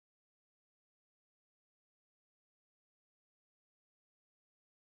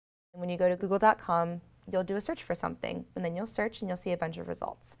When you go to google.com, you'll do a search for something, and then you'll search and you'll see a bunch of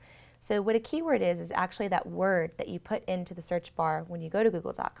results. So what a keyword is actually that word that you put into the search bar when you go to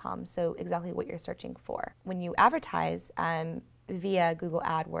google.com, so exactly what you're searching for. When you advertise via Google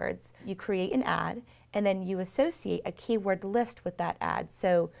AdWords, you create an ad, and then you associate a keyword list with that ad.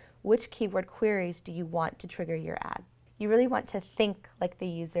 So which keyword queries do you want to trigger your ad? You really want to think like the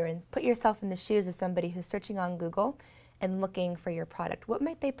user and put yourself in the shoes of somebody who's searching on Google and looking for your product. What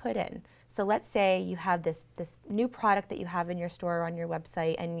might they put in? So let's say you have this new product that you have in your store or on your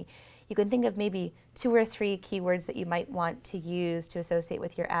website, and you can think of maybe 2 or 3 keywords that you might want to use to associate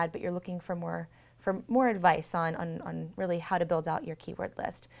with your ad, but you're looking for more advice on really how to build out your keyword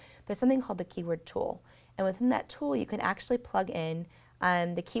list. There's something called the keyword tool, and within that tool you can actually plug in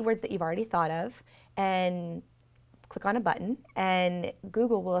the keywords that you've already thought of and click on a button, and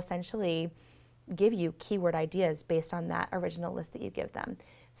Google will essentially give you keyword ideas based on that original list that you give them.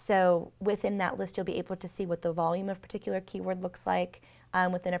 So within that list you'll be able to see what the volume of particular keyword looks like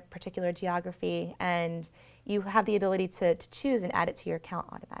within a particular geography, and you have the ability to choose and add it to your account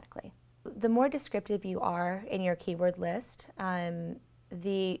automatically. The more descriptive you are in your keyword list,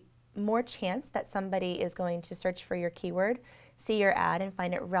 the more chance that somebody is going to search for your keyword, see your ad, and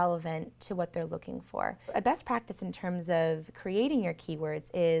find it relevant to what they're looking for. A best practice in terms of creating your keywords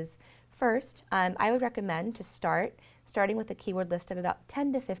is, first, I would recommend to starting with a keyword list of about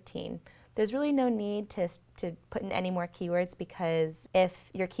 10 to 15. There's really no need to put in any more keywords, because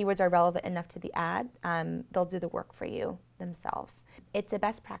if your keywords are relevant enough to the ad, they'll do the work for you themselves. It's a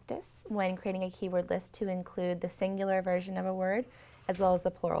best practice when creating a keyword list to include the singular version of a word as well as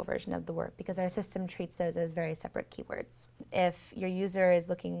the plural version of the word, because our system treats those as very separate keywords. If your user is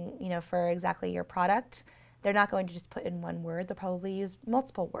looking, for exactly your product, they're not going to just put in one word. They'll probably use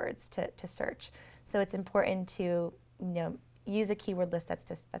multiple words to search. So it's important to use a keyword list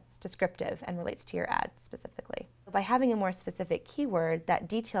that's descriptive and relates to your ad specifically. By having a more specific keyword that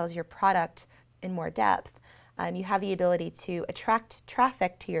details your product in more depth, you have the ability to attract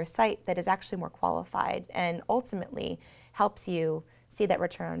traffic to your site that is actually more qualified and ultimately helps you see that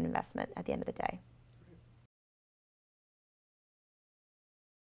return on investment at the end of the day.